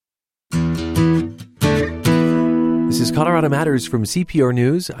This is Colorado Matters from CPR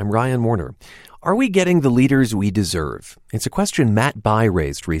News. I'm Ryan Warner. Are we getting the leaders we deserve? It's a question Matt Bai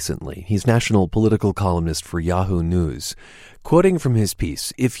raised recently. He's national political columnist for Yahoo News. Quoting from his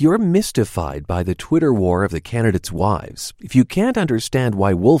piece, if you're mystified by the Twitter war of the candidates' wives, if you can't understand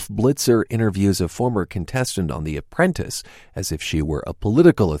why Wolf Blitzer interviews a former contestant on The Apprentice as if she were a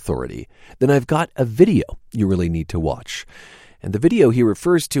political authority, then I've got a video you really need to watch. And the video he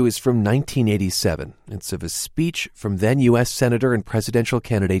refers to is from 1987. It's of a speech from then U.S. Senator and presidential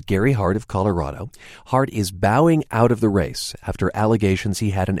candidate Gary Hart of Colorado. Hart is bowing out of the race after allegations he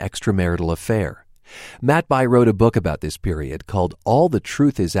had an extramarital affair. Matt Bai wrote a book about this period called All the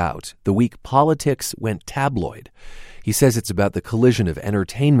Truth Is Out, The Week Politics Went Tabloid. He says it's about the collision of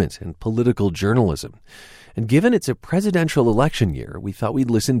entertainment and political journalism. And given it's a presidential election year, we thought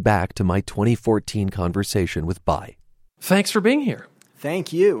we'd listen back to my 2014 conversation with Bai. Thanks for being here.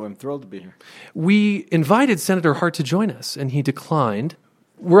 Thank you. I'm thrilled to be here. We invited Senator Hart to join us, and he declined.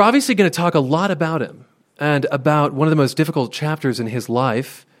 We're obviously going to talk a lot about him and about one of the most difficult chapters in his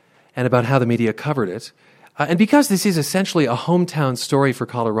life and about how the media covered it. And because this is essentially a hometown story for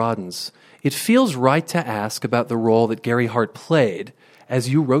Coloradans, it feels right to ask about the role that Gary Hart played as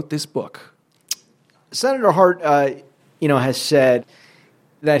you wrote this book. Senator Hart, has said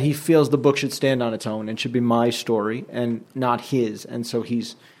that he feels the book should stand on its own and should be my story and not his. And so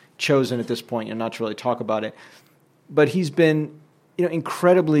he's chosen at this point not to really talk about it. But he's been,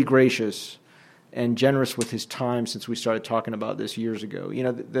 incredibly gracious and generous with his time since we started talking about this years ago.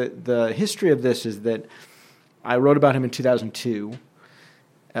 The history of this is that I wrote about him in 2002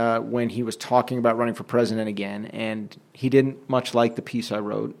 when he was talking about running for president again, and he didn't much like the piece I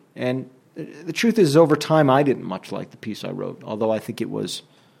wrote. And the truth is, over time, I didn't much like the piece I wrote, although I think it was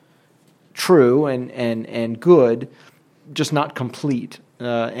true and good, just not complete.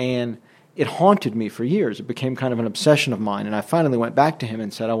 And it haunted me for years. It became kind of an obsession of mine. And I finally went back to him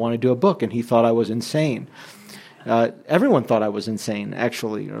and said, I want to do a book. And he thought I was insane. Everyone thought I was insane,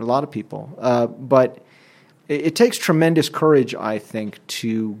 actually, or a lot of people. But it takes tremendous courage, I think,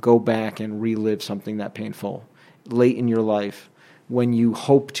 to go back and relive something that painful late in your life when you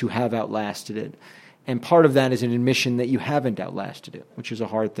hope to have outlasted it. And part of that is an admission that you haven't outlasted it, which is a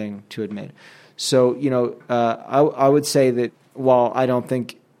hard thing to admit. So, I would say that while I don't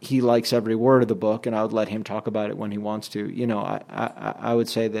think he likes every word of the book, and I would let him talk about it when he wants to, I would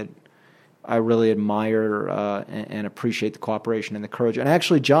say that I really admire and appreciate the cooperation and the courage. And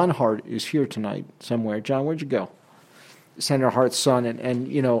actually, John Hart is here tonight somewhere. John, where'd you go? Senator Hart's son.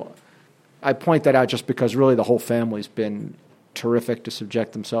 And I point that out just because really the whole family's been terrific to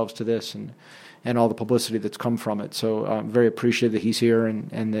subject themselves to this and all the publicity that's come from it. So I'm very appreciative that he's here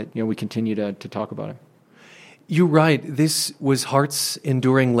and that we continue to talk about him. You write, this was Hart's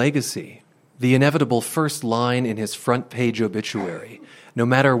enduring legacy, the inevitable first line in his front-page obituary. No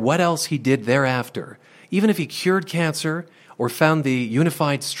matter what else he did thereafter, even if he cured cancer or found the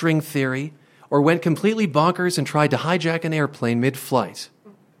unified string theory or went completely bonkers and tried to hijack an airplane mid-flight.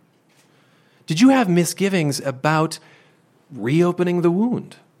 Did you have misgivings about reopening the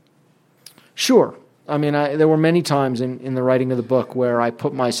wound? Sure. I mean, there were many times in the writing of the book where I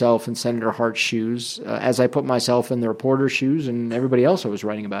put myself in Senator Hart's shoes, as I put myself in the reporter's shoes and everybody else I was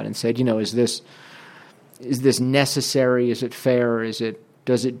writing about, and said, is this necessary? Is it fair?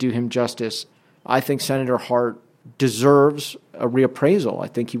 Does it do him justice? I think Senator Hart deserves a reappraisal. I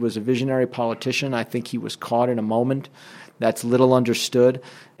think he was a visionary politician. I think he was caught in a moment that's little understood,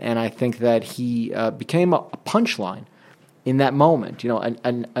 and I think that he became a punchline in that moment,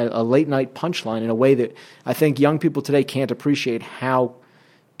 a late-night punchline in a way that I think young people today can't appreciate how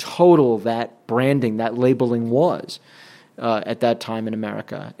total that branding, that labeling was at that time in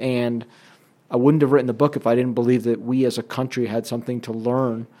America. And I wouldn't have written the book if I didn't believe that we as a country had something to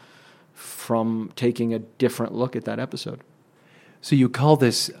learn from taking a different look at that episode. So you call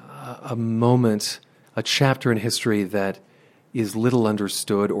this a moment, a chapter in history that is little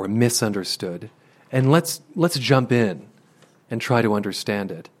understood or misunderstood. And let's jump in and try to understand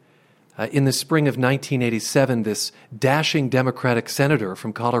it. In the spring of 1987, this dashing Democratic senator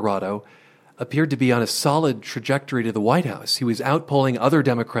from Colorado appeared to be on a solid trajectory to the White House. He was outpolling other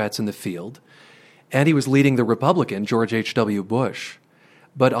Democrats in the field, and he was leading the Republican, George H.W. Bush.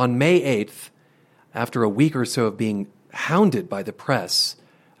 But on May 8th, after a week or so of being hounded by the press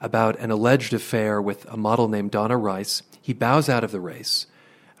about an alleged affair with a model named Donna Rice, he bows out of the race.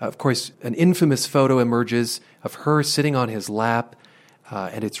 Of course, an infamous photo emerges of her sitting on his lap,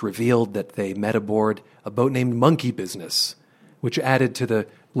 and it's revealed that they met aboard a boat named Monkey Business, which added to the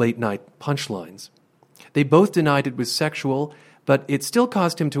late-night punchlines. They both denied it was sexual, but it still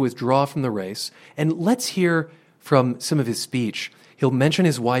caused him to withdraw from the race. And let's hear from some of his speech. He'll mention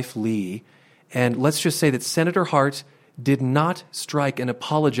his wife, Lee, and let's just say that Senator Hart did not strike an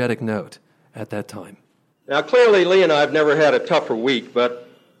apologetic note at that time. Now, clearly, Lee and I have never had a tougher week, but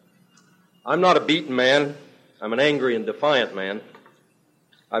I'm not a beaten man. I'm an angry and defiant man.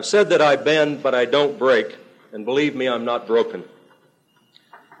 I've said that I bend, but I don't break, and believe me, I'm not broken.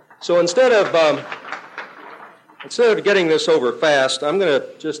 So instead of getting this over fast, I'm going to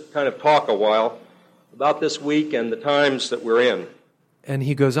just kind of talk a while about this week and the times that we're in. And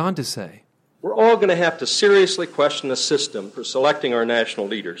he goes on to say, we're all going to have to seriously question the system for selecting our national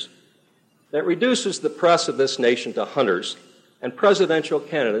leaders that reduces the press of this nation to hunters and presidential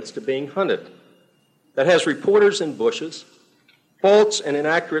candidates to being hunted, that has reporters in bushes, false and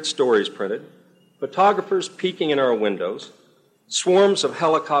inaccurate stories printed, photographers peeking in our windows, swarms of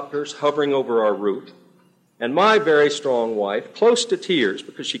helicopters hovering over our roof, and my very strong wife close to tears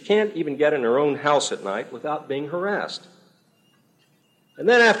because she can't even get in her own house at night without being harassed. And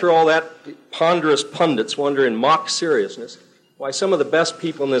then after all that, ponderous pundits wonder in mock seriousness why some of the best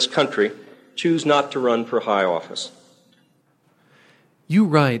people in this country choose not to run for high office. You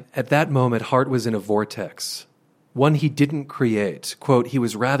write, at that moment, Hart was in a vortex, one he didn't create. Quote, he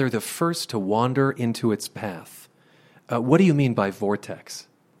was rather the first to wander into its path. What do you mean by vortex?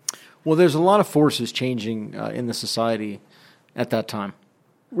 Well, there's a lot of forces changing in the society at that time.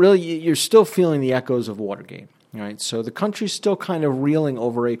 Really, you're still feeling the echoes of Watergate, right? So the country's still kind of reeling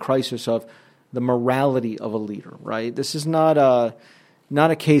over a crisis of the morality of a leader, right? This is not a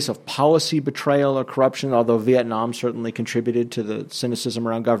case of policy betrayal or corruption, although Vietnam certainly contributed to the cynicism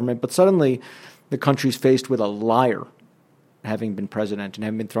around government. But suddenly the country's faced with a liar having been president and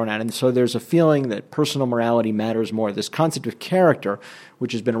having been thrown out. And so there's a feeling that personal morality matters more. This concept of character,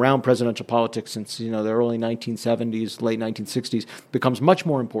 which has been around presidential politics since the early 1970s, late 1960s, becomes much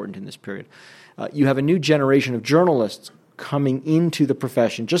more important in this period. You have a new generation of journalists coming into the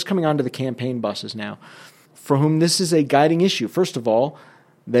profession, just coming onto the campaign buses now, for whom this is a guiding issue. First of all,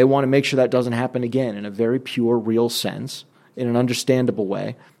 they want to make sure that doesn't happen again in a very pure, real sense, in an understandable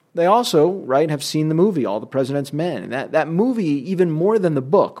way. They also, have seen the movie, All the President's Men. And that movie, even more than the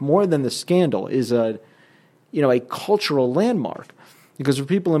book, more than the scandal, is a cultural landmark. Because for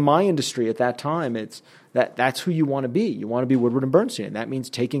people in my industry at that time, that's who you want to be. You want to be Woodward and Bernstein. And that means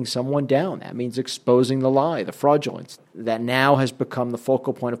taking someone down. That means exposing the lie, the fraudulence. That now has become the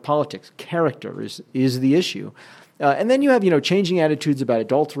focal point of politics. Character is the issue. And then you have, changing attitudes about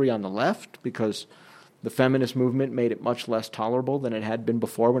adultery on the left, because the feminist movement made it much less tolerable than it had been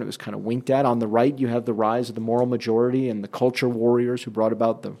before when it was kind of winked at. On the right, you have the rise of the moral majority and the culture warriors who brought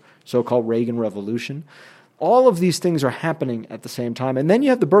about the so-called Reagan Revolution. All of these things are happening at the same time. And then you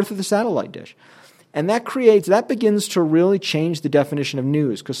have the birth of the satellite dish. And that begins to really change the definition of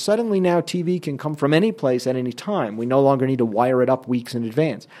news, because suddenly now TV can come from any place at any time. We no longer need to wire it up weeks in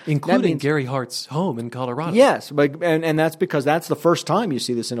advance. Including Gary Hart's home in Colorado. Yes, and that's because that's the first time you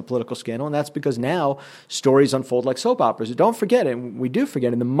see this in a political scandal, and that's because now stories unfold like soap operas. Don't forget, and we do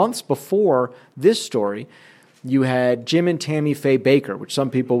forget, in the months before this story, you had Jim and Tammy Faye Baker, which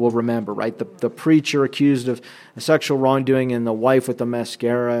some people will remember, right? The preacher accused of sexual wrongdoing and the wife with the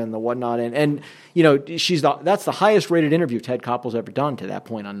mascara and the whatnot. And that's the highest rated interview Ted Koppel's ever done to that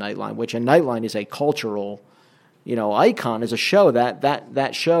point on Nightline, which Nightline is a cultural, icon, as a show.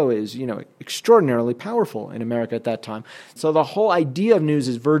 That show is, extraordinarily powerful in America at that time. So the whole idea of news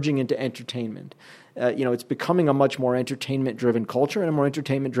is verging into entertainment. It's becoming a much more entertainment-driven culture and a more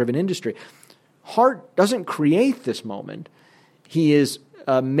entertainment-driven industry. Hart doesn't create this moment. He is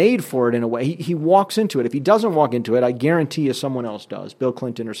made for it in a way. He walks into it. If he doesn't walk into it, I guarantee you someone else does, Bill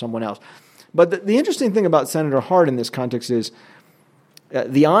Clinton or someone else. But the interesting thing about Senator Hart in this context is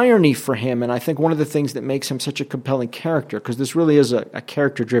the irony for him, and I think one of the things that makes him such a compelling character, because this really is a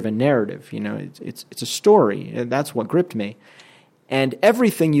character-driven narrative. It's a story, and that's what gripped me. And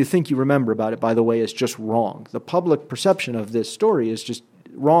everything you think you remember about it, by the way, is just wrong. The public perception of this story is just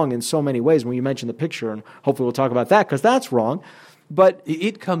wrong in so many ways. When you mention the picture, and hopefully we'll talk about that, because that's wrong. But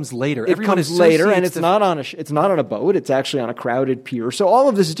it comes later. It comes later, and it's not on a boat. It's actually on a crowded pier. So all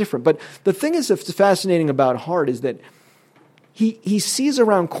of this is different. But the thing that's fascinating about Hart is that he sees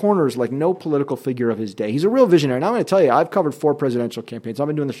around corners like no political figure of his day. He's a real visionary. And I'm going to tell you, I've covered 4 presidential campaigns. I've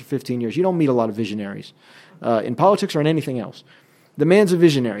been doing this for 15 years. You don't meet a lot of visionaries in politics or in anything else. The man's a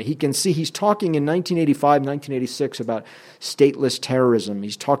visionary. He can see. He's talking in 1985, 1986 about stateless terrorism.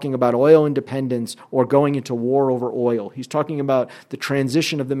 He's talking about oil independence or going into war over oil. He's talking about the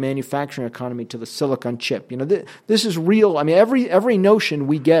transition of the manufacturing economy to the silicon chip. This is real. I mean, every notion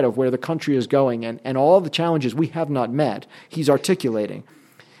we get of where the country is going and all the challenges we have not met, he's articulating.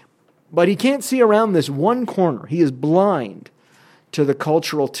 But he can't see around this one corner. He is blind to the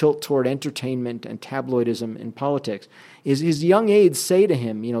cultural tilt toward entertainment and tabloidism in politics. His young aides say to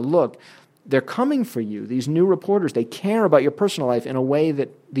him, look, they're coming for you. These new reporters, they care about your personal life in a way that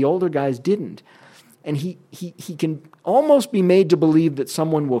the older guys didn't. And he can almost be made to believe that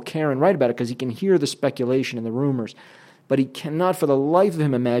someone will care and write about it because he can hear the speculation and the rumors. But he cannot for the life of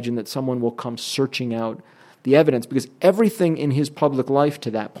him imagine that someone will come searching out the evidence, because everything in his public life to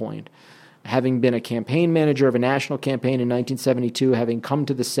that point, having been a campaign manager of a national campaign in 1972, having come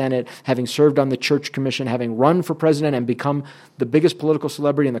to the Senate, having served on the Church Commission, having run for president and become the biggest political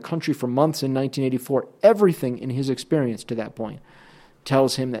celebrity in the country for months in 1984, everything in his experience to that point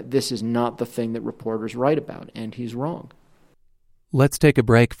tells him that this is not the thing that reporters write about, and he's wrong. Let's take a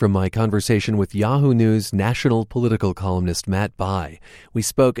break from my conversation with Yahoo News national political columnist Matt Bai. We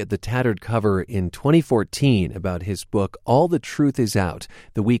spoke at the Tattered Cover in 2014 about his book, All the Truth Is Out,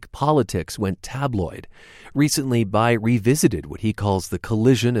 The Week Politics Went Tabloid. Recently, Bai revisited what he calls the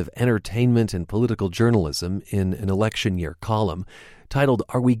collision of entertainment and political journalism in an election year column titled,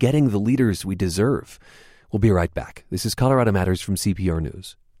 Are We Getting the Leaders We Deserve? We'll be right back. This is Colorado Matters from CPR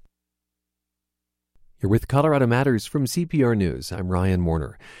News. You're with Colorado Matters from CPR News. I'm Ryan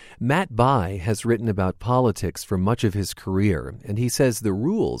Warner. Matt Bai has written about politics for much of his career, and he says the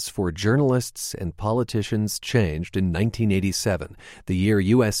rules for journalists and politicians changed in 1987, the year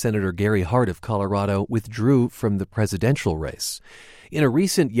U.S. Senator Gary Hart of Colorado withdrew from the presidential race. In a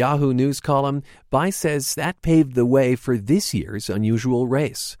recent Yahoo News column, Bai says that paved the way for this year's unusual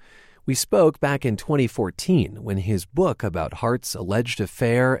race. We spoke back in 2014 when his book about Hart's alleged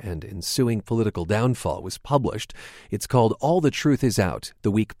affair and ensuing political downfall was published. It's called All the Truth Is Out, The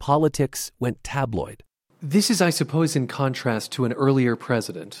Week Politics Went Tabloid. This is, I suppose, in contrast to an earlier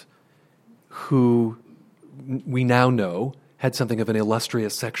president who we now know had something of an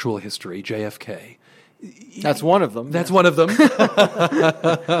illustrious sexual history, JFK. That's one of them. That's one of them.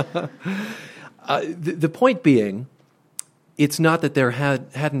 The point being, it's not that there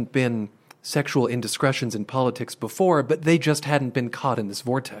hadn't been sexual indiscretions in politics before, but they just hadn't been caught in this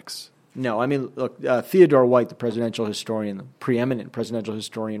vortex. No, I mean, look, Theodore White, the presidential historian, the preeminent presidential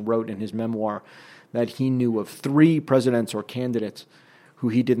historian, wrote in his memoir that he knew of 3 presidents or candidates who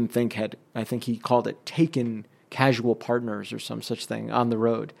he didn't think had, I think he called it, taken casual partners or some such thing on the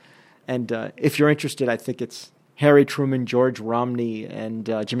road. And if you're interested, I think it's Harry Truman, George Romney, and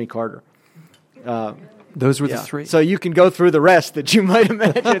Jimmy Carter. Those were the 3. So you can go through the rest that you might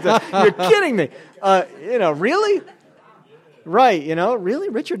imagine. You're kidding me. Really? Right, really?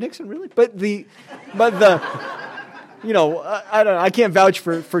 Richard Nixon, really? But I don't know. I can't vouch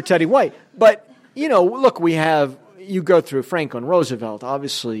for Teddy White. But, look, you go through Franklin Roosevelt,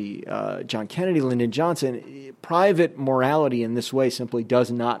 obviously John Kennedy, Lyndon Johnson. Private morality in this way simply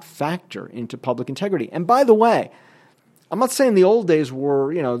does not factor into public integrity. And by the way, I'm not saying the old days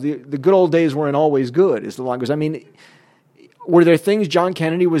were, the good old days weren't always good, is the line goes. I mean, were there things John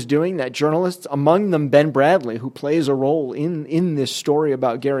Kennedy was doing that journalists, among them Ben Bradley, who plays a role in this story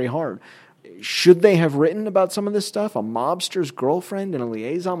about Gary Hart, should they have written about some of this stuff? A mobster's girlfriend and a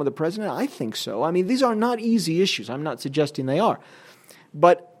liaison with the president? I think so. I mean, these are not easy issues. I'm not suggesting they are.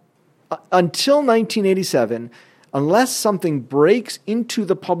 But until 1987, unless something breaks into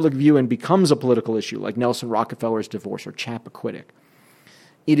the public view and becomes a political issue, like Nelson Rockefeller's divorce or Chappaquiddick,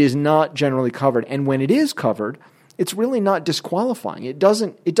 it is not generally covered. And when it is covered, it's really not disqualifying. It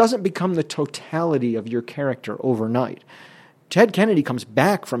doesn't become the totality of your character overnight. Ted Kennedy comes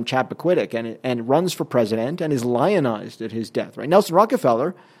back from Chappaquiddick and runs for president and is lionized at his death. Right? Nelson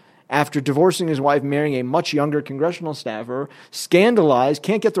Rockefeller, after divorcing his wife, marrying a much younger congressional staffer, scandalized,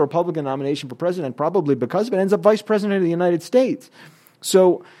 can't get the Republican nomination for president, probably because of it, ends up vice president of the United States.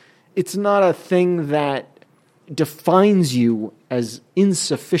 So it's not a thing that defines you as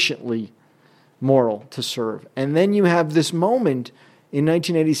insufficiently moral to serve. And then you have this moment in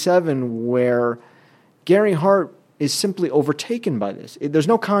 1987 where Gary Hart is simply overtaken by this. There's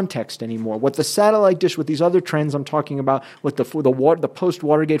no context anymore. What the satellite dish, with these other trends I'm talking about, with the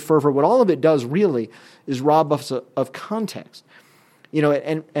post-Watergate fervor, what all of it does really is rob us of context. And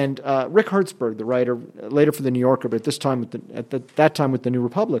Rick Hertzberg, the writer later for the New Yorker, but that time with the New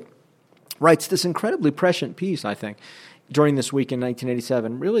Republic, writes this incredibly prescient piece, I think, during this week in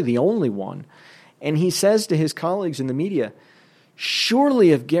 1987, really the only one. And he says to his colleagues in the media, surely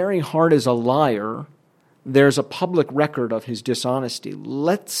if Gary Hart is a liar, there's a public record of his dishonesty.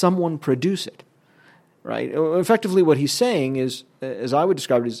 Let someone produce it, right? Effectively what he's saying is, as I would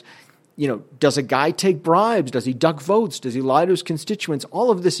describe it, is, does a guy take bribes? Does he duck votes? Does he lie to his constituents?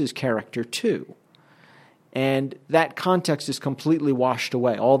 All of this is character too. And that context is completely washed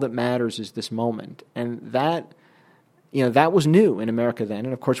away. All that matters is this moment. And that was new in America then.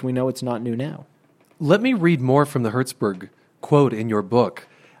 And of course, we know it's not new now. Let me read more from the Hertzberg quote in your book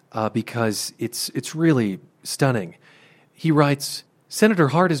because it's really stunning. He writes, Senator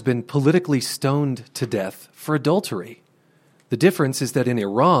Hart has been politically stoned to death for adultery. The difference is that in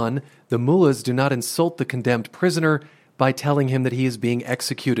Iran, the mullahs do not insult the condemned prisoner by telling him that he is being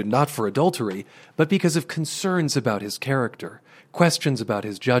executed not for adultery, but because of concerns about his character, questions about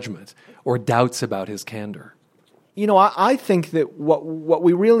his judgment, or doubts about his candor. I think that what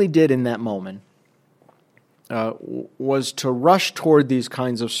we really did in that moment was to rush toward these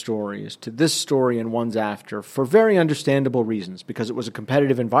kinds of stories, to this story and ones after, for very understandable reasons, because it was a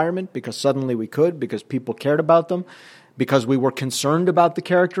competitive environment, because suddenly we could, because people cared about them, because we were concerned about the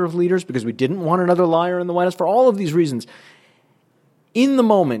character of leaders, because we didn't want another liar in the White House. For all of these reasons, in the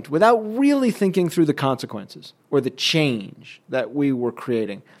moment, without really thinking through the consequences or the change that we were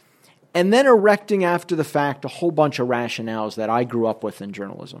creating, and then erecting after the fact a whole bunch of rationales that I grew up with in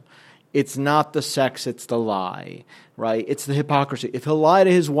journalism. It's not the sex, it's the lie, right? It's the hypocrisy. If he'll lie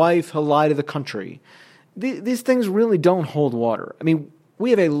to his wife, he'll lie to the country. These things really don't hold water. I mean, we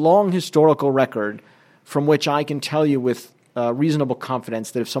have a long historical record from which I can tell you with reasonable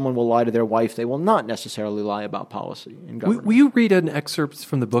confidence that if someone will lie to their wife, they will not necessarily lie about policy in government. Will you read an excerpt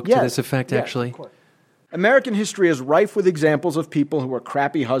from the book to this effect, actually? Of course. American history is rife with examples of people who were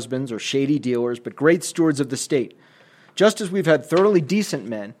crappy husbands or shady dealers, but great stewards of the state, just as we've had thoroughly decent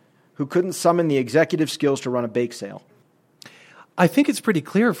men who couldn't summon the executive skills to run a bake sale. I think it's pretty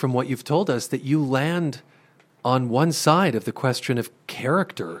clear from what you've told us that you land on one side of the question of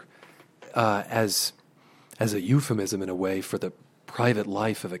character as a euphemism in a way for the private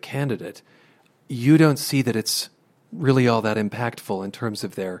life of a candidate. You don't see that it's really all that impactful in terms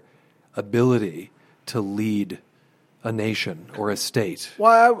of their ability to lead a nation or a state.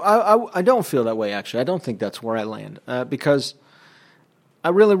 Well, I don't feel that way, actually. I don't think that's where I land because I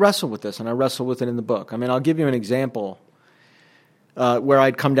really wrestle with this, and I wrestle with it in the book. I mean, I'll give you an example where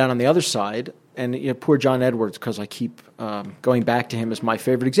I'd come down on the other side, and poor John Edwards, because I keep going back to him as my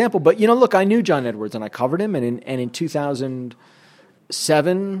favorite example. But, look, I knew John Edwards, and I covered him, and in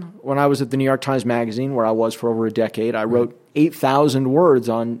 2007, when I was at the New York Times Magazine, where I was for over a decade, I wrote 8,000 words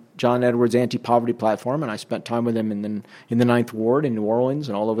on John Edwards' anti-poverty platform, and I spent time with him in the Ninth Ward in New Orleans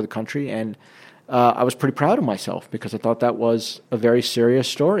and all over the country, and I was pretty proud of myself because I thought that was a very serious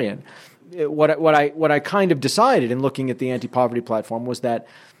story. And what I kind of decided in looking at the anti-poverty platform was that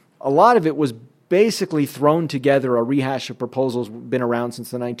a lot of it was basically thrown together, a rehash of proposals been around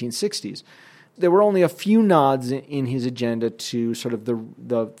since the 1960s. There were only a few nods in his agenda to sort of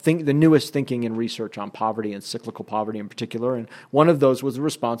the newest thinking and research on poverty and cyclical poverty in particular, and one of those was the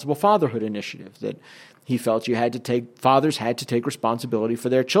Responsible Fatherhood Initiative, that he felt fathers had to take responsibility for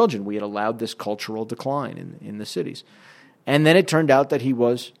their children. We had allowed this cultural decline in the cities. And then it turned out that he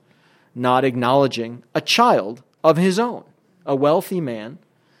was not acknowledging a child of his own, a wealthy man,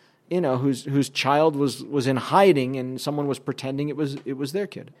 whose child was in hiding and someone was pretending it was their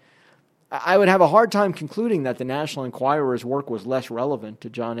kid. I would have a hard time concluding that the National Enquirer's work was less relevant to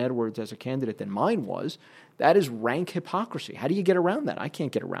John Edwards as a candidate than mine was. That is rank hypocrisy. How do you get around that? I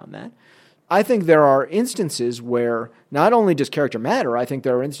can't get around that. I think there are instances where not only does character matter, I think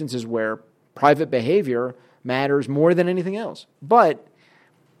there are instances where private behavior matters more than anything else. But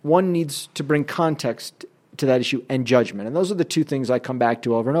one needs to bring context to that issue and judgment. And those are the two things I come back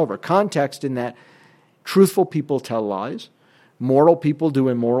to over and over. Context in that truthful people tell lies. Moral people do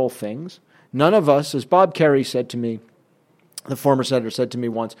immoral things. None of us, as Bob Kerrey said to me, the former senator said to me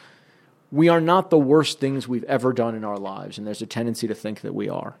once, we are not the worst things we've ever done in our lives, and there's a tendency to think that we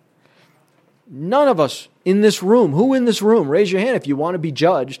are. None of us in this room, who in this room, raise your hand if you want to be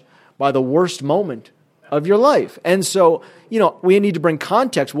judged by the worst moment of your life. And so, we need to bring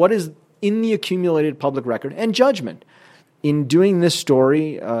context. What is in the accumulated public record and judgment? In doing this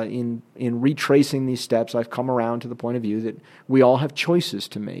story, in retracing these steps, I've come around to the point of view that we all have choices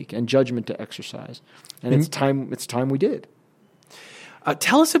to make and judgment to exercise, and it's time we did.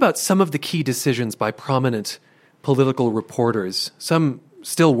 Tell us about some of the key decisions by prominent political reporters, some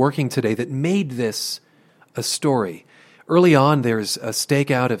still working today, that made this a story. Early on, there's a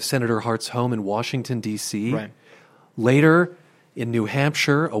stakeout of Senator Hart's home in Washington, D.C. Right. Later, in New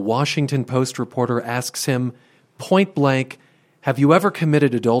Hampshire, a Washington Post reporter asks him, point blank, have you ever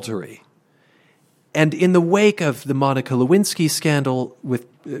committed adultery? And in the wake of the Monica Lewinsky scandal with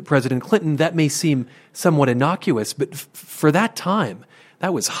President Clinton, that may seem somewhat innocuous, but for that time,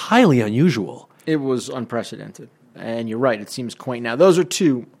 that was highly unusual. It was unprecedented. And you're right, it seems quaint now. Those are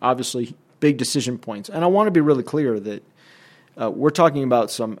two, obviously, big decision points. And I want to be really clear that we're talking about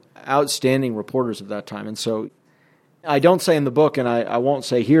some outstanding reporters of that time. And so I don't say in the book, and I won't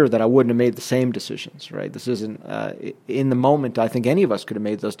say here, that I wouldn't have made the same decisions, right? This isn't, in the moment, I think any of us could have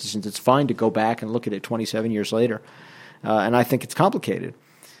made those decisions. It's fine to go back and look at it 27 years later. And I think it's complicated.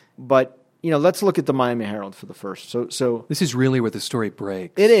 But, let's look at the Miami Herald for the first. So this is really where the story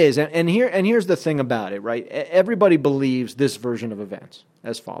breaks. It is. And here's the thing about it, right? Everybody believes this version of events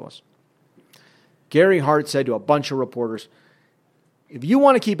as follows. Gary Hart said to a bunch of reporters, if you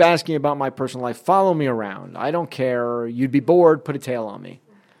want to keep asking about my personal life, follow me around. I don't care. You'd be bored. Put a tail on me.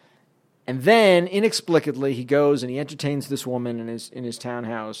 And then, inexplicably, he goes and he entertains this woman in his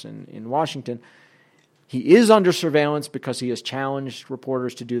townhouse in Washington. He is under surveillance because he has challenged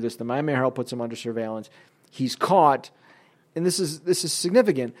reporters to do this. The Miami Herald puts him under surveillance. He's caught. And this is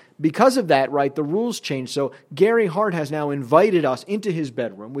significant. Because of that, right, the rules change. So Gary Hart has now invited us into his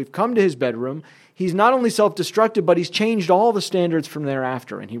bedroom. We've come to his bedroom. He's not only self-destructed, but he's changed all the standards from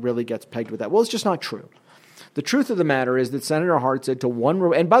thereafter, and he really gets pegged with that. Well, it's just not true. The truth of the matter is that Senator Hart said to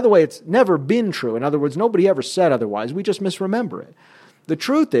one, and by the way, it's never been true. In other words, nobody ever said otherwise. We just misremember it. The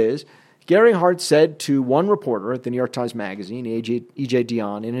truth is, Gary Hart said to one reporter at the New York Times Magazine, E.J.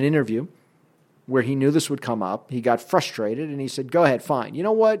 Dionne, in an interview where he knew this would come up, he got frustrated, and he said, go ahead, fine. You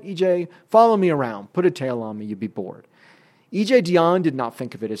know what, E.J., follow me around. Put a tail on me. You'd be bored. E.J. Dionne did not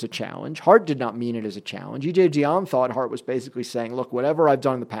think of it as a challenge. Hart did not mean it as a challenge. E.J. Dionne thought Hart was basically saying, look, whatever I've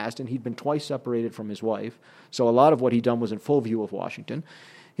done in the past, and he'd been twice separated from his wife, so a lot of what he'd done was in full view of Washington.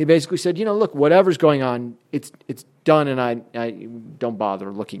 He basically said, look, whatever's going on, it's done, and I don't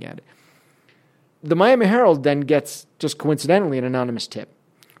bother looking at it. The Miami Herald then gets, just coincidentally, an anonymous tip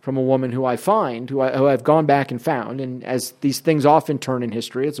from a woman who I've gone back and found, and as these things often turn in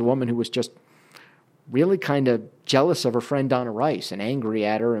history, it's a woman who was just really kind of jealous of her friend Donna Rice and angry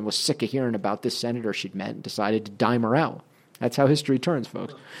at her and was sick of hearing about this senator she'd met and decided to dime her out. That's how history turns,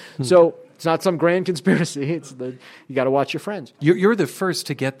 folks. So it's not some grand conspiracy. You got to watch your friends. You're the first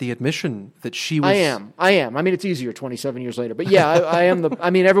to get the admission that she was... I am. I mean, it's easier 27 years later. But yeah, I am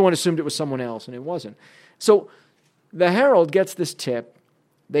everyone assumed it was someone else, and it wasn't. So the Herald gets this tip.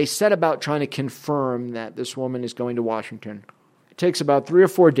 They set about trying to confirm that this woman is going to Washington. It takes about 3 or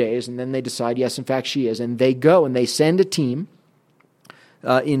 4 days, and then they decide, yes, in fact, she is. And they go and they send a team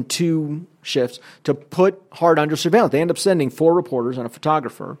in 2 shifts to put Hart under surveillance. They end up sending 4 reporters and a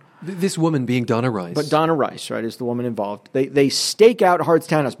photographer. This woman being Donna Rice. But Donna Rice, right, is the woman involved. They stake out Hart's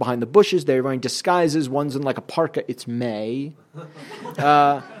townhouse behind the bushes. They're wearing disguises. One's in like a parka. It's May.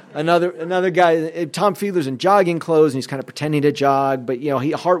 Another guy, Tom Fiedler's in jogging clothes, and he's kind of pretending to jog. But,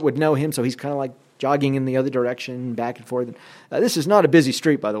 Hart would know him, so he's kind of like jogging in the other direction, back and forth. This is not a busy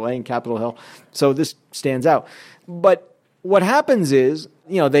street, by the way, in Capitol Hill. So this stands out. But what happens is,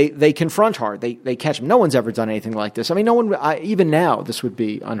 they confront Hart. They catch him. No one's ever done anything like this. I mean, no one, even now, this would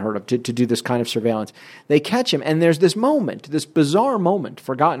be unheard of to do this kind of surveillance. They catch him, and there's this moment, this bizarre moment,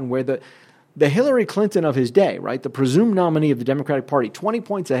 forgotten, where the Hillary Clinton of his day, right, the presumed nominee of the Democratic Party, 20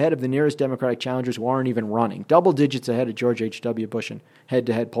 points ahead of the nearest Democratic challengers who aren't even running, double digits ahead of George H.W. Bush in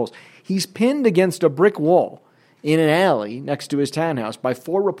head-to-head polls. He's pinned against a brick wall in an alley next to his townhouse by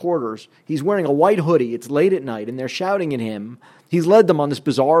 4 reporters. He's wearing a white hoodie. It's late at night, and they're shouting at him. He's led them on this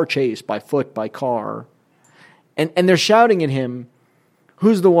bizarre chase by foot, by car. And they're shouting at him,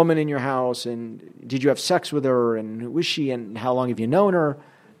 who's the woman in your house, and did you have sex with her, and who is she, and how long have you known her?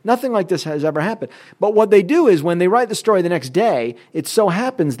 Nothing like this has ever happened. But what they do is when they write the story the next day, it so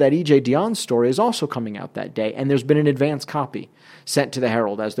happens that E.J. Dionne's story is also coming out that day, and there's been an advance copy sent to the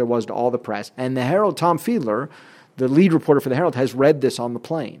Herald, as there was to all the press. And the Herald, Tom Fiedler, the lead reporter for the Herald, has read this on the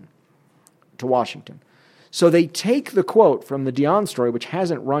plane to Washington. So they take the quote from the Dionne story, which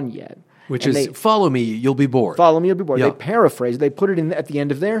hasn't run yet. Which is, follow me, you'll be bored. Follow me, you'll be bored. Yeah. They paraphrase, they put it in at the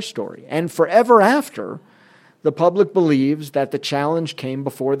end of their story. And forever after, the public believes that the challenge came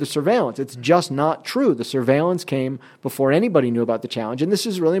before the surveillance. It's just not true. The surveillance came before anybody knew about the challenge. And this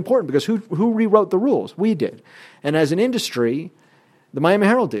is really important because who rewrote the rules? We did. And as an industry, the Miami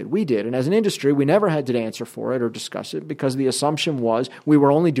Herald did. We did. And as an industry, we never had to answer for it or discuss it because the assumption was we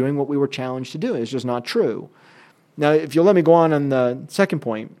were only doing what we were challenged to do. It's just not true. Now, if you'll let me go on the second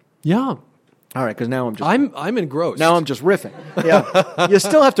point. Yeah. All right, because now I'm engrossed. Now I'm just riffing. Yeah, you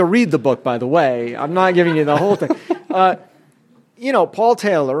still have to read the book, by the way. I'm not giving you the whole thing. Paul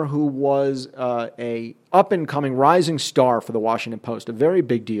Taylor, who was a up-and-coming rising star for the Washington Post, a very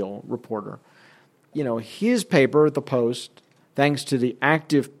big deal reporter. His paper, The Post, thanks to the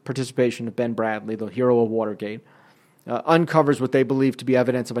active participation of Ben Bradley, the hero of Watergate, uncovers what they believe to be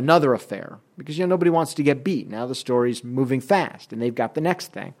evidence of another affair. Because nobody wants to get beat. Now the story's moving fast, and they've got the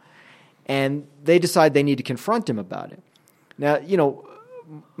next thing. and they decide they need to confront him about it. Now,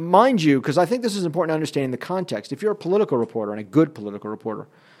 mind you, because I think this is important to understand in the context, if you're a political reporter and a good political reporter,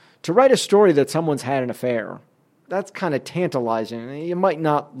 to write a story that someone's had an affair, that's kind of tantalizing. You might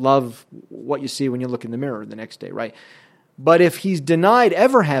not love what you see when you look in the mirror the next day, right? But if he's denied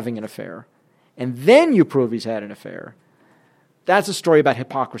ever having an affair, and then you prove he's had an affair, that's a story about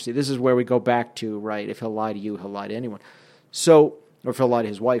hypocrisy. This is where we go back to, right, if he'll lie to you, he'll lie to anyone. So, or if he'll lie to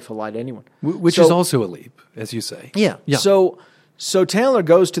his wife, he'll lie to anyone. Which is also a leap, as you say. Yeah. So Taylor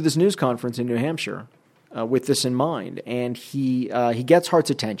goes to this news conference in New Hampshire with this in mind, and he gets Hart's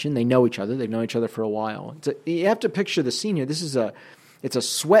attention. They know each other. They've known each other for a while. You have to picture the scene here. It's a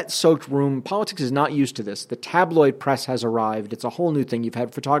sweat-soaked room. Politics is not used to this. The tabloid press has arrived. It's a whole new thing. You've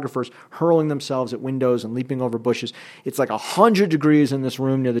had photographers hurling themselves at windows and leaping over bushes. It's like 100 degrees in this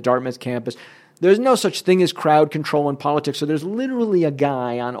room near the Dartmouth campus. There's no such thing as crowd control in politics, so there's literally a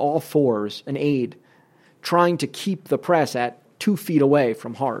guy on all fours, an aide, trying to keep the press at 2 feet away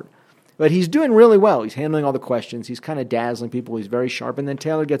from Hart. But he's doing really well. He's handling all the questions. He's kind of dazzling people. He's very sharp. And then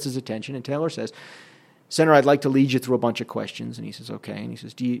Taylor gets his attention, and Taylor says, Senator, I'd like to lead you through a bunch of questions. And he says, okay. And he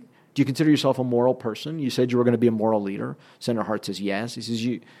says, do you consider yourself a moral person? You said you were going to be a moral leader. Senator Hart says, yes. He says,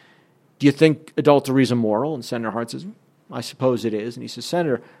 do you think adultery is immoral? And Senator Hart says, I suppose it is. And he says,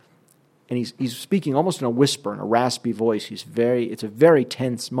 Senator, and he's speaking almost in a whisper, in a raspy voice. It's a very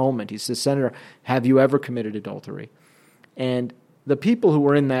tense moment. He says, Senator, have you ever committed adultery? And the people who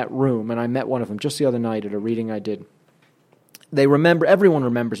were in that room, and I met one of them just the other night at a reading I did, everyone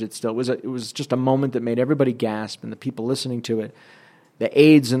remembers it still. It was just a moment that made everybody gasp, and the people listening to it, the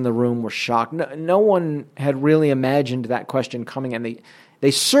aides in the room were shocked. No one had really imagined that question coming, and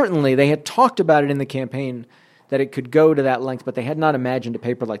they had talked about it in the campaign that it could go to that length, but they had not imagined a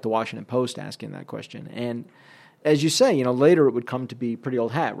paper like the Washington Post asking that question. And as you say, later it would come to be pretty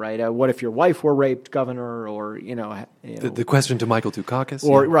old hat, right? What if your wife were raped, Governor, or the question to Michael Dukakis,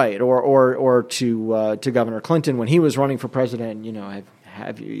 or yeah. Right, or to Governor Clinton when he was running for president.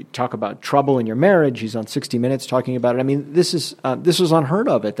 Have you talk about trouble in your marriage? He's on 60 Minutes talking about it. I mean, this was unheard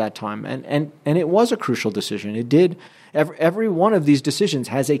of at that time, and it was a crucial decision. It did every one of these decisions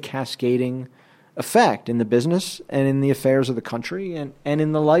has a cascading effect in the business and in the affairs of the country and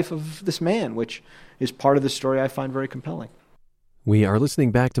in the life of this man, which is part of the story I find very compelling. We are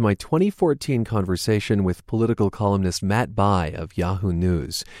listening back to my 2014 conversation with political columnist Matt Bai of Yahoo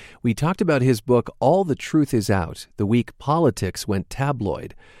News. We talked about his book, All the Truth Is Out, the week politics went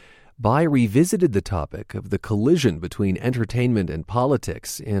tabloid. Bai revisited the topic of the collision between entertainment and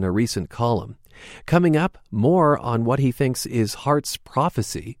politics in a recent column. Coming up, more on what he thinks is Hart's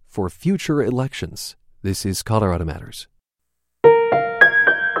prophecy for future elections. This is Colorado Matters.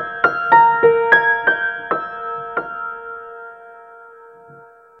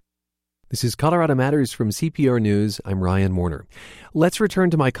 This is Colorado Matters from CPR News. I'm Ryan Warner. Let's return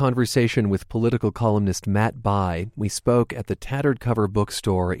to my conversation with political columnist Matt Bai. We spoke at the Tattered Cover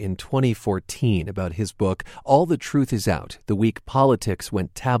Bookstore in 2014 about his book, All the Truth Is Out, the week politics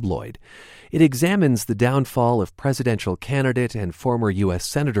went tabloid. It examines the downfall of presidential candidate and former U.S.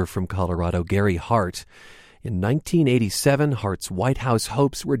 Senator from Colorado, Gary Hart. In 1987, Hart's White House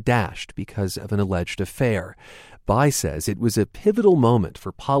hopes were dashed because of an alleged affair. Bai says it was a pivotal moment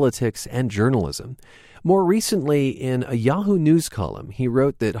for politics and journalism. More recently, in a Yahoo News column, he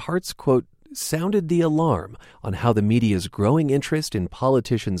wrote that Hart's, quote, sounded the alarm on how the media's growing interest in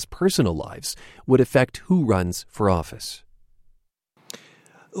politicians' personal lives would affect who runs for office.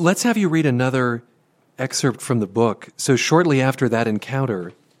 Let's have you read another excerpt from the book. So shortly after that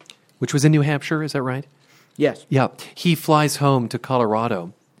encounter, which was in New Hampshire, is that right? Yes. Yeah. He flies home to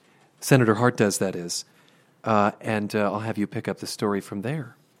Colorado. Senator Hart does, that is. And I'll have you pick up the story from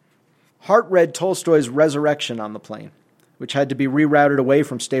there. Hart read Tolstoy's Resurrection on the plane, which had to be rerouted away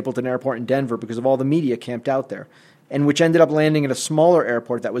from Stapleton Airport in Denver because of all the media camped out there, and which ended up landing at a smaller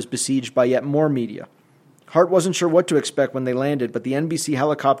airport that was besieged by yet more media. Hart wasn't sure what to expect when they landed, but the NBC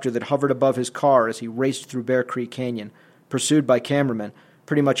helicopter that hovered above his car as he raced through Bear Creek Canyon, pursued by cameramen,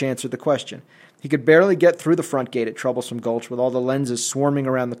 pretty much answered the question. He could barely get through the front gate at Troublesome Gulch with all the lenses swarming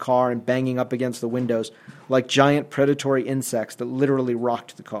around the car and banging up against the windows like giant predatory insects that literally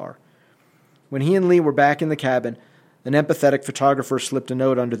rocked the car. When he and Lee were back in the cabin, an empathetic photographer slipped a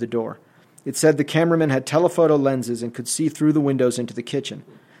note under the door. It said the cameraman had telephoto lenses and could see through the windows into the kitchen.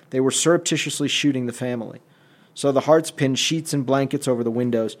 They were surreptitiously shooting the family. So the Harts pinned sheets and blankets over the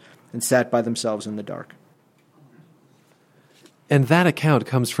windows and sat by themselves in the dark. And that account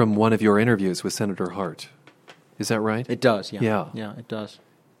comes from one of your interviews with Senator Hart. Is that right? It does, yeah. Yeah. Yeah, it does.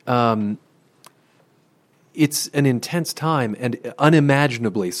 it's an intense time, and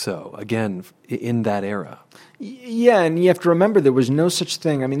unimaginably so, again, in that era. Yeah, and you have to remember there was no such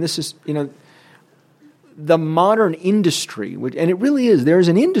thing. I mean, this is, the modern industry, and it really is, there's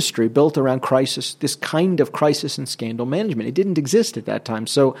an industry built around crisis, this kind of crisis and scandal management. It didn't exist at that time.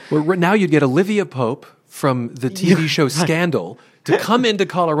 So now you'd get Olivia Pope from the TV show Scandal to come into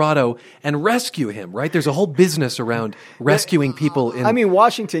Colorado and rescue him, right? There's a whole business around rescuing people in... I mean,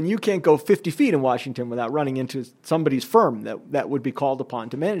 Washington, you can't go 50 feet in Washington without running into somebody's firm that would be called upon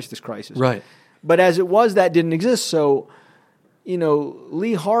to manage this crisis. Right. But as it was, that didn't exist. So,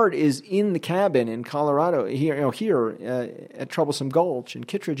 Lee Hart is in the cabin in Colorado, here at Troublesome Gulch in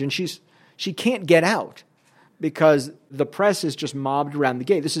Kittredge, and she can't get out because the press is just mobbed around the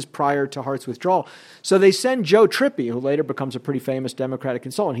gate. This is prior to Hart's withdrawal. So they send Joe Trippi, who later becomes a pretty famous Democratic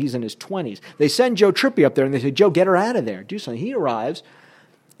consultant. He's in his 20s. They send Joe Trippi up there, and they say, Joe, get her out of there. Do something. He arrives,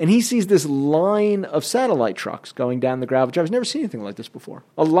 and he sees this line of satellite trucks going down the gravel drive. I've never seen anything like this before.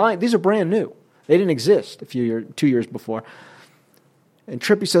 A line. These are brand new. They didn't exist 2 years before. And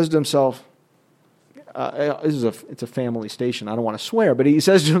Trippi says to himself, it's a family station. I don't want to swear, but he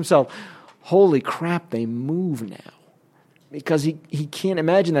says to himself, holy crap, they move now. Because he can't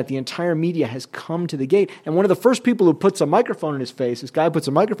imagine that the entire media has come to the gate. And one of the first people who puts a microphone in his face, this guy puts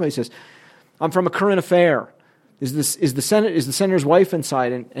a microphone, he says, I'm from a current affair. Is the senator's wife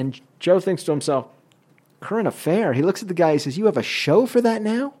inside? And Joe thinks to himself, current affair? He looks at the guy, he says, you have a show for that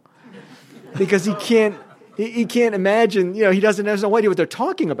now? Because he can't imagine, he has no idea what they're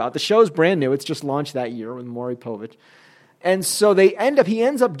talking about. The show's brand new. It's just launched that year with Maury Povich. And so he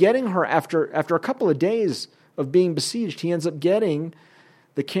ends up getting her after a couple of days of being besieged. He ends up getting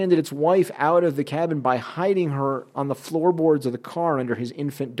the candidate's wife out of the cabin by hiding her on the floorboards of the car under his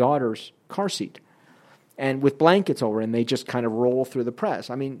infant daughter's car seat. And with blankets over, and they just kind of roll through the press.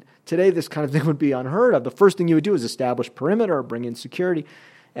 I mean, today this kind of thing would be unheard of. The first thing you would do is establish perimeter, bring in security.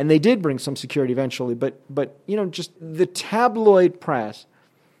 And they did bring some security eventually, but just the tabloid press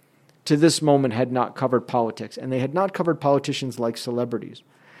to this moment had not covered politics, and they had not covered politicians like celebrities.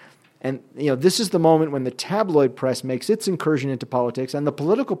 And this is the moment when the tabloid press makes its incursion into politics, and the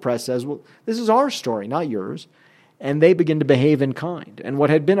political press says, well, this is our story, not yours. And they begin to behave in kind. And what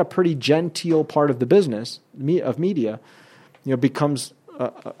had been a pretty genteel part of the business of media, becomes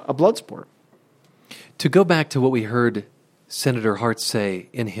a blood sport. To go back to what we heard Senator Hart say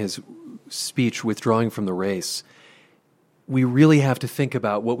in his speech withdrawing from the race, we really have to think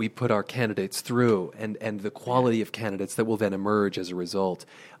about what we put our candidates through and the quality of candidates that will then emerge as a result.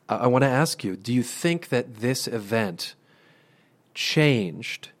 I want to ask you, do you think that this event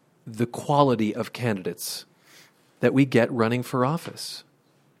changed the quality of candidates that we get running for office?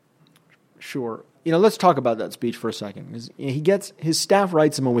 Sure. Let's talk about that speech for a second. His staff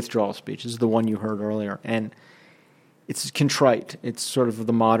writes him a withdrawal speech. This is the one you heard earlier. And it's contrite. It's sort of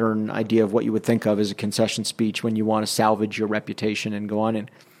the modern idea of what you would think of as a concession speech when you want to salvage your reputation and go on. And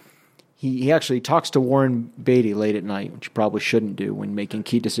he actually talks to Warren Beatty late at night, which you probably shouldn't do when making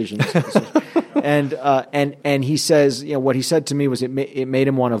key decisions. and he says, what he said to me was it made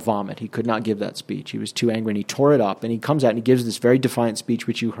him want to vomit. He could not give that speech. He was too angry, and he tore it up. And he comes out and he gives this very defiant speech,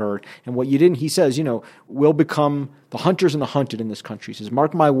 which you heard. And what you didn't, he says, we'll become the hunters and the hunted in this country. He says,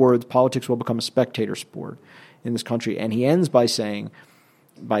 mark my words, politics will become a spectator sport in this country. And he ends by saying,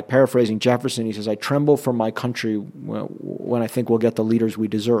 by paraphrasing Jefferson, he says, I tremble for my country when I think we'll get the leaders we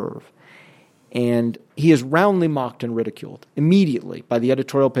deserve. And he is roundly mocked and ridiculed immediately by the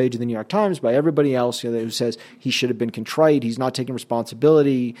editorial page of the New York Times, by everybody else who says he should have been contrite, he's not taking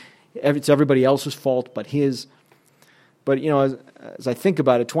responsibility, it's everybody else's fault but his. But, as I think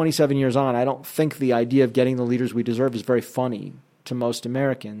about it, 27 years on, I don't think the idea of getting the leaders we deserve is very funny to most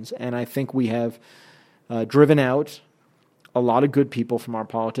Americans. And I think we have driven out a lot of good people from our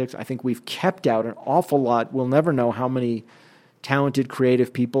politics. I think we've kept out an awful lot. We'll never know how many talented,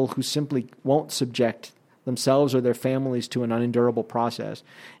 creative people who simply won't subject themselves or their families to an unendurable process.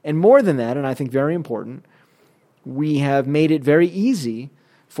 And more than that, and I think very important, we have made it very easy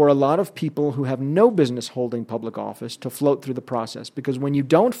for a lot of people who have no business holding public office to float through the process. Because when you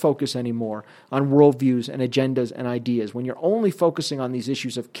don't focus anymore on worldviews and agendas and ideas, when you're only focusing on these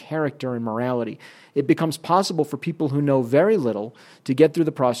issues of character and morality, it becomes possible for people who know very little to get through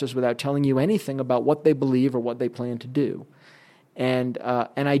the process without telling you anything about what they believe or what they plan to do. And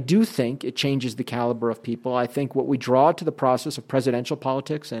I do think it changes the caliber of people. I think what we draw to the process of presidential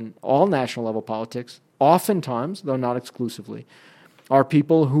politics and all national level politics, oftentimes, though not exclusively, are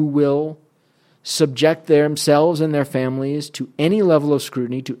people who will subject themselves and their families to any level of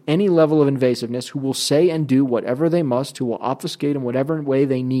scrutiny, to any level of invasiveness, who will say and do whatever they must, who will obfuscate in whatever way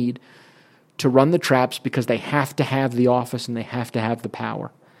they need to run the traps because they have to have the office and they have to have the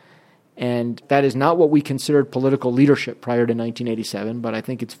power. And that is not what we considered political leadership prior to 1987, but I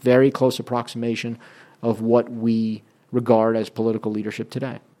think it's very close approximation of what we regard as political leadership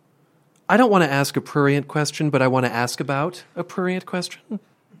today. I don't want to ask a prurient question, but I want to ask about a prurient question.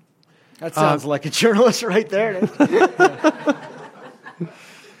 That sounds like a journalist right there.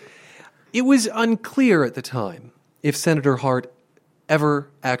 It was unclear at the time if Senator Hart ever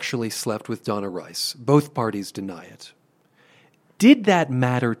actually slept with Donna Rice. Both parties deny it. Did that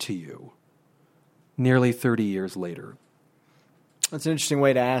matter to you nearly 30 years later? That's an interesting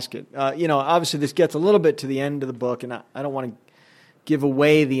way to ask it. Obviously this gets a little bit to the end of the book, and I don't want to give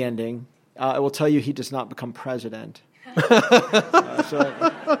away the ending. I will tell you he does not become president.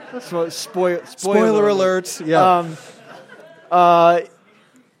 Spoiler alert. Yeah.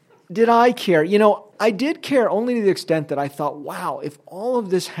 Did I care? I did care only to the extent that I thought, wow, if all of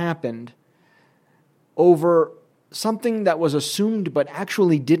this happened over something that was assumed but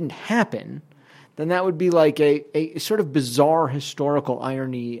actually didn't happen, then that would be like a sort of bizarre historical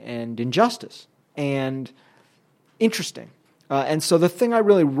irony and injustice and interesting. And so the thing I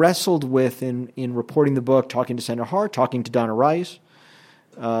really wrestled with in reporting the book, talking to Senator Hart, talking to Donna Rice,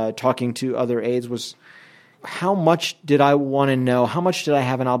 talking to other aides, was how much did I want to know? How much did I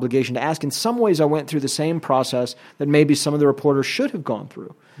have an obligation to ask? In some ways, I went through the same process that maybe some of the reporters should have gone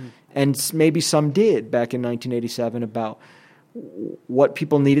through. And maybe some did back in 1987 about what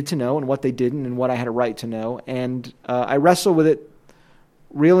people needed to know and what they didn't and what I had a right to know. And I wrestle with it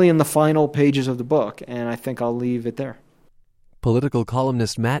really in the final pages of the book, and I think I'll leave it there. Political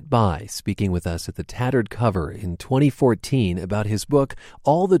columnist Matt Bai speaking with us at the Tattered Cover in 2014 about his book,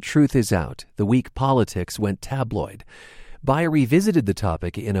 All the Truth Is Out, The Week Politics Went Tabloid. Bai revisited the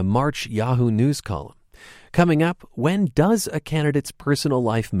topic in a March Yahoo News column. Coming up, when does a candidate's personal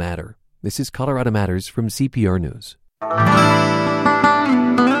life matter? This is Colorado Matters from CPR News.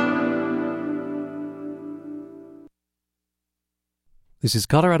 This is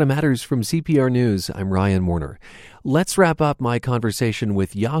Colorado Matters from CPR News. I'm Ryan Warner. Let's wrap up my conversation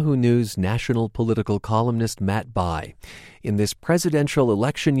with Yahoo News national political columnist Matt Bai. In this presidential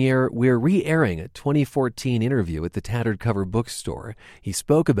election year, we're re-airing a 2014 interview at the Tattered Cover bookstore. He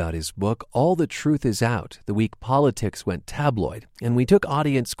spoke about his book, All the Truth Is Out, The Week Politics Went Tabloid, and we took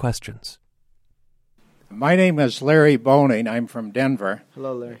audience questions. My name is Larry Boning. I'm from Denver.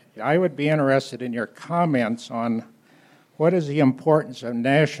 Hello, Larry. I would be interested in your comments on what is the importance of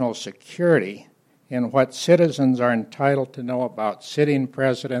national security in what citizens are entitled to know about sitting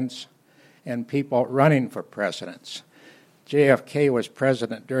presidents and people running for presidents. JFK was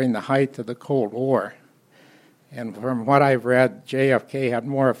president during the height of the Cold War. And from what I've read, JFK had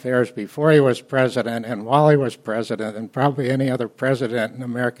more affairs before he was president and while he was president than probably any other president in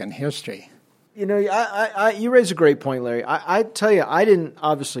American history. You raise a great point, Larry. I tell you, I didn't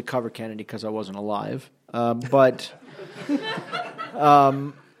obviously cover Kennedy because I wasn't alive, but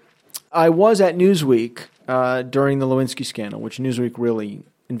I was at Newsweek during the Lewinsky scandal, which Newsweek really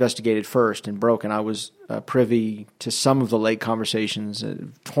investigated first and broke, and I was privy to some of the late conversations,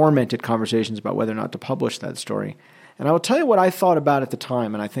 tormented conversations about whether or not to publish that story. And I will tell you what I thought about at the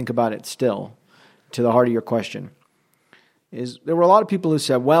time, and I think about it still, to the heart of your question, is there were a lot of people who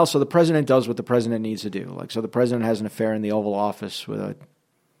said, well, so the president does what the president needs to do. Like, so the president has an affair in the Oval Office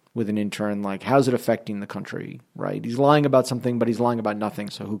with an intern, like, how's it affecting the country, right? He's lying about something, but he's lying about nothing,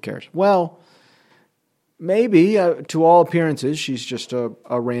 so who cares? Well, maybe, to all appearances, she's just a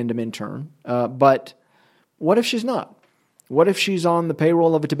random intern. But what if she's not? What if she's on the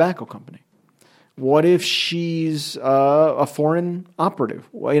payroll of a tobacco company? What if she's a foreign operative?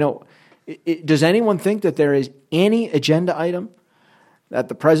 Well, does anyone think that there is any agenda item that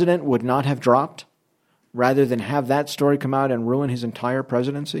the president would not have dropped rather than have that story come out and ruin his entire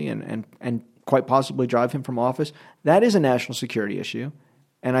presidency and quite possibly drive him from office? That is a national security issue,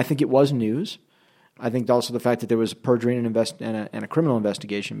 and I think it was news. I think also the fact that there was perjury and a criminal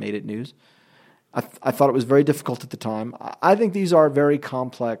investigation made it news. I thought it was very difficult at the time. I think these are very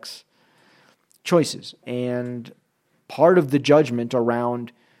complex choices, and part of the judgment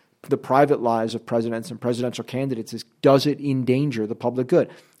around the private lives of presidents and presidential candidates is, does it endanger the public good?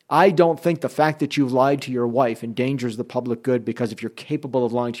 I don't think the fact that you've lied to your wife endangers the public good, because if you're capable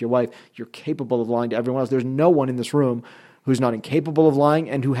of lying to your wife, you're capable of lying to everyone else. There's no one in this room who's not incapable of lying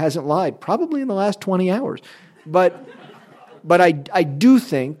and who hasn't lied, probably in the last 20 hours. But I do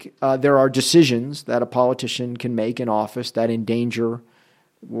think there are decisions that a politician can make in office that endanger,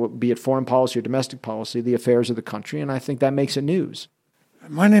 be it foreign policy or domestic policy, the affairs of the country, and I think that makes it news.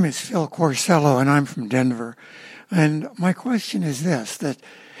 My name is Phil Corsello, and I'm from Denver. And my question is this, that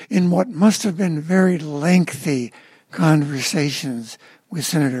in what must have been very lengthy conversations with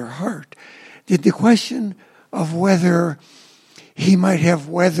Senator Hart, did the question of whether he might have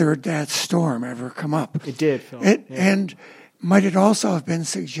weathered that storm ever come up? It did, Phil. And might it also have been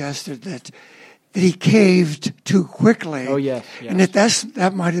suggested that he caved too quickly? Oh, yes. And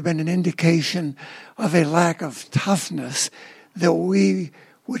that might have been an indication of a lack of toughness that we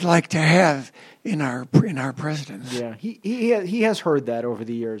would like to have in our presidents. Yeah, he has heard that over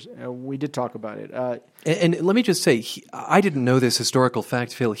the years. We did talk about it. And let me just say, I didn't know this historical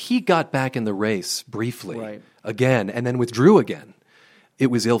fact, Phil. He got back in the race briefly again and then withdrew again. It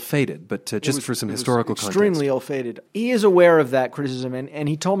was ill-fated, but for some historical context. Extremely ill-fated. He is aware of that criticism, and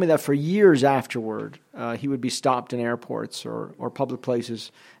he told me that for years afterward, he would be stopped in airports or public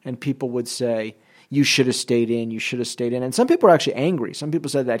places, and people would say, you should have stayed in, you should have stayed in. And some people were actually angry. Some people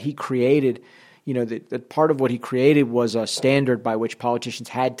said that he created, that part of what he created was a standard by which politicians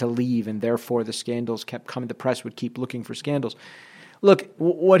had to leave, and therefore the scandals kept coming. The press would keep looking for scandals. Look,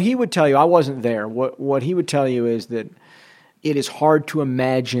 what he would tell you, I wasn't there. What he would tell you is that it is hard to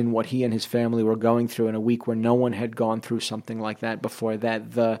imagine what he and his family were going through in a week where no one had gone through something like that before.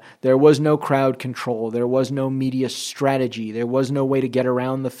 There was no crowd control. There was no media strategy. There was no way to get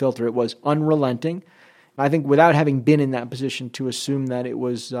around the filter. It was unrelenting. I think without having been in that position, to assume that it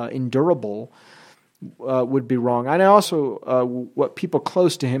was endurable would be wrong. And I also, what people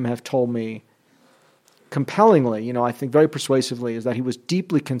close to him have told me compellingly, I think very persuasively, is that he was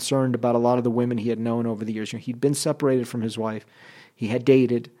deeply concerned about a lot of the women he had known over the years. He'd been separated from his wife. He had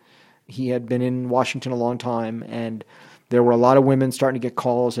dated. He had been in Washington a long time, and there were a lot of women starting to get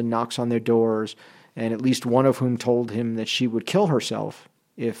calls and knocks on their doors, and at least one of whom told him that she would kill herself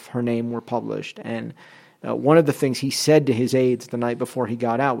if her name were published. And one of the things he said to his aides the night before he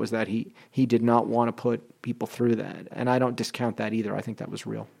got out was that he did not want to put people through that. And I don't discount that either. I think that was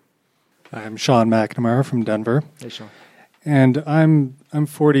real. I'm Sean McNamara from Denver. Hey, Sean. And I'm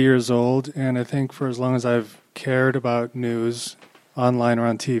 40 years old, and I think for as long as I've cared about news, online or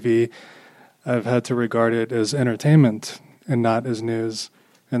on TV, I've had to regard it as entertainment and not as news.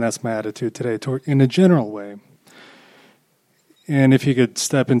 And that's my attitude today, in a general way. And if you could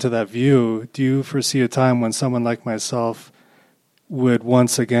step into that view, do you foresee a time when someone like myself would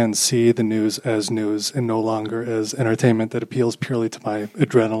once again see the news as news and no longer as entertainment that appeals purely to my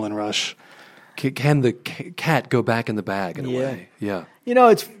adrenaline rush? Can the cat go back in the bag in a way? Yeah.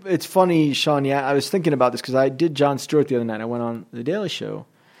 It's funny, Sean. Yeah, I was thinking about this because I did Jon Stewart the other night. I went on The Daily Show,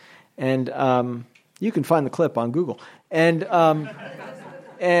 and you can find the clip on Google. And that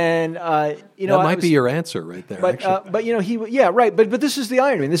might be your answer right there. But right. But this is the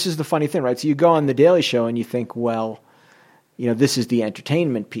irony. This is the funny thing, right? So you go on The Daily Show and you think, well, this is the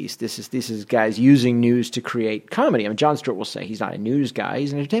entertainment piece. This is guys using news to create comedy. I mean, Jon Stewart will say he's not a news guy;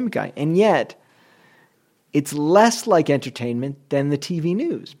 he's an entertainment guy, and yet it's less like entertainment than the TV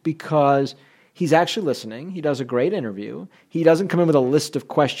news because he's actually listening. He does a great interview. He doesn't come in with a list of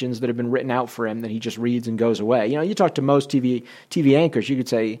questions that have been written out for him that he just reads and goes away. You talk to most TV anchors, you could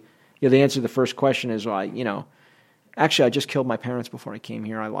say, the answer to the first question is, actually, I just killed my parents before I came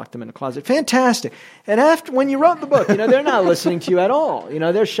here. I locked them in a closet. Fantastic. And when you wrote the book, they're not listening to you at all.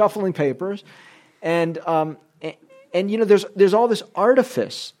 They're shuffling papers, and there's all this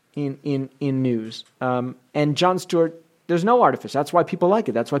artifice in news. And Jon Stewart, there's no artifice. That's why people like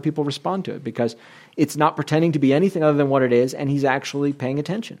it. That's why people respond to it, because it's not pretending to be anything other than what it is, and he's actually paying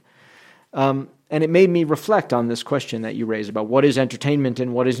attention. And it made me reflect on this question that you raised about what is entertainment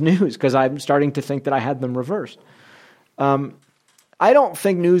and what is news, because I'm starting to think that I had them reversed. I don't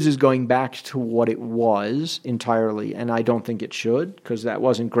think news is going back to what it was entirely, and I don't think it should, because that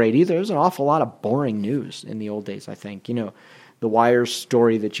wasn't great either. There's an awful lot of boring news in the old days, I think. The Wire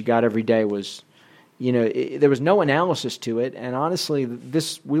story that you got every day was, there was no analysis to it, and honestly,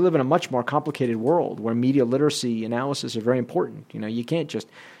 we live in a much more complicated world where media literacy analysis are very important. You can't just...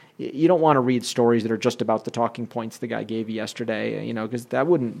 You don't want to read stories that are just about the talking points the guy gave you yesterday, because that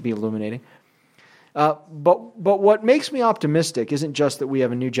wouldn't be illuminating. But what makes me optimistic isn't just that we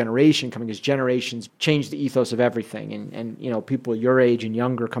have a new generation coming, because generations change the ethos of everything, and people your age and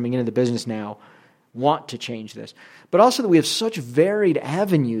younger coming into the business now want to change this. But also that we have such varied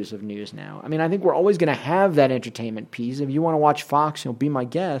avenues of news now. I mean, I think we're always going to have that entertainment piece. If you want to watch Fox, be my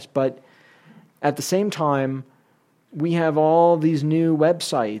guest. But at the same time, we have all these new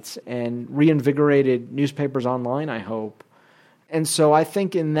websites and reinvigorated newspapers online, I hope. And so I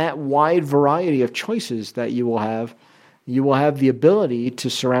think in that wide variety of choices that you will have, you will have the ability to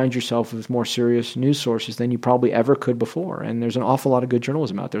surround yourself with more serious news sources than you probably ever could before. And there's an awful lot of good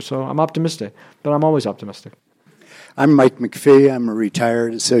journalism out there. So I'm optimistic, but I'm always optimistic. I'm Mike McPhee. I'm a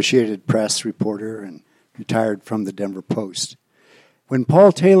retired Associated Press reporter and retired from the Denver Post. When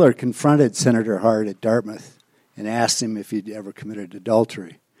Paul Taylor confronted Senator Hart at Dartmouth and asked him if he'd ever committed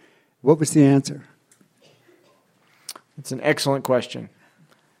adultery, what was the answer? It's an excellent question.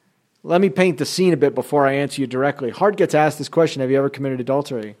 Let me paint the scene a bit before I answer you directly. Hart gets asked this question, have you ever committed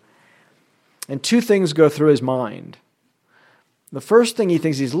adultery? And two things go through his mind. The first thing he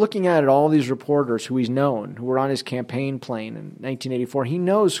thinks, he's looking at all these reporters who he's known, who were on his campaign plane in 1984. He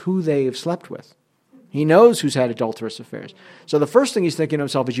knows who they've slept with. He knows who's had adulterous affairs. So the first thing he's thinking to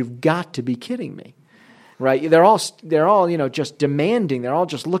himself is, you've got to be kidding me. Right? They're all just demanding. They're all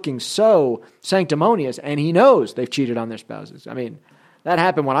just looking so sanctimonious, and he knows they've cheated on their spouses. I mean, that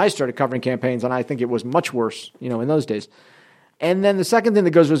happened when I started covering campaigns, and I think it was much worse, in those days. And then the second thing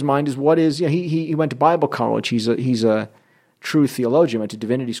that goes to his mind is he went to Bible college. He's a true theologian. Went to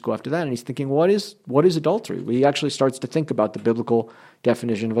divinity school after that, and he's thinking, what is adultery? Well, he actually starts to think about the biblical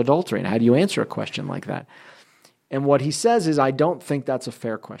definition of adultery and how do you answer a question like that. And what he says is, I don't think that's a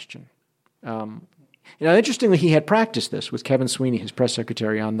fair question. Interestingly, he had practiced this with Kevin Sweeney, his press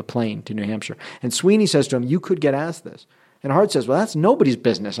secretary, on the plane to New Hampshire. And Sweeney says to him, you could get asked this. And Hart says, well, that's nobody's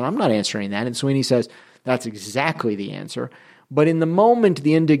business, and I'm not answering that. And Sweeney says, that's exactly the answer. But in the moment,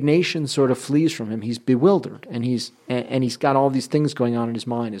 the indignation sort of flees from him. He's bewildered, and he's got all these things going on in his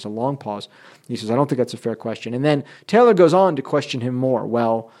mind. There's a long pause. He says, I don't think that's a fair question. And then Taylor goes on to question him more.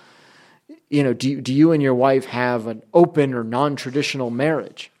 Well, do you and your wife have an open or non-traditional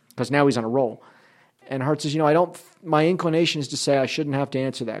marriage? Because now he's on a roll. And Hart says, my inclination is to say I shouldn't have to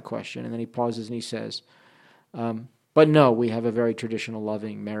answer that question. And then he pauses and he says, but no, we have a very traditional,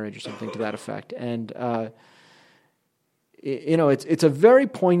 loving marriage, or something to that effect. And, it's a very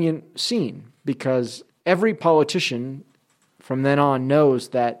poignant scene, because every politician from then on knows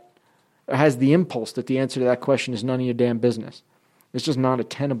that, has the impulse that the answer to that question is none of your damn business. It's just not a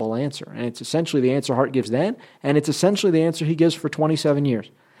tenable answer. And it's essentially the answer Hart gives then, and it's essentially the answer he gives for 27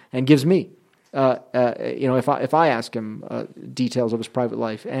 years and gives me. If I ask him details of his private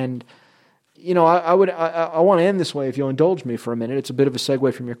life. And I want to end this way, if you'll indulge me for a minute. It's a bit of a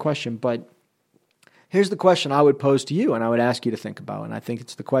segue from your question, but here's the question I would pose to you, and I would ask you to think about, and I think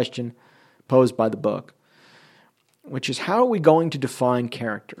it's the question posed by the book, which is, how are we going to define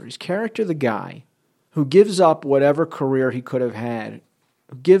character? Is character the guy who gives up whatever career he could have had,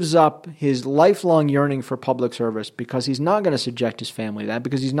 who gives up his lifelong yearning for public service because he's not going to subject his family to that,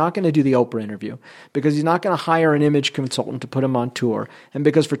 because he's not going to do the Oprah interview, because he's not going to hire an image consultant to put him on tour, and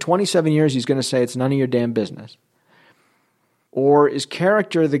because for 27 years he's going to say it's none of your damn business? Or is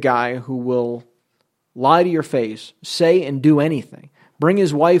character the guy who will lie to your face, say and do anything, bring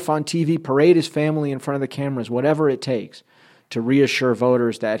his wife on TV, parade his family in front of the cameras, whatever it takes, to reassure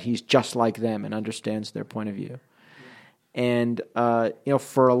voters that he's just like them and understands their point of view? And,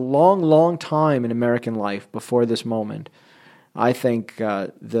 for a long, long time in American life before this moment, I think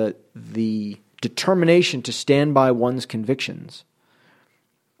the determination to stand by one's convictions,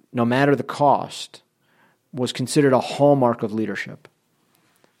 no matter the cost, was considered a hallmark of leadership.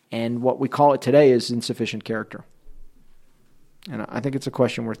 And what we call it today is insufficient character. And I think it's a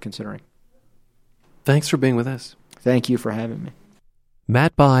question worth considering. Thanks for being with us. Thank you for having me.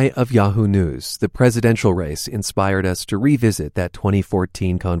 Matt Bai of Yahoo News. The presidential race inspired us to revisit that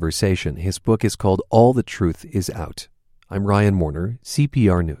 2014 conversation. His book is called All the Truth Is Out. I'm Ryan Warner,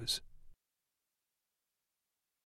 CPR News.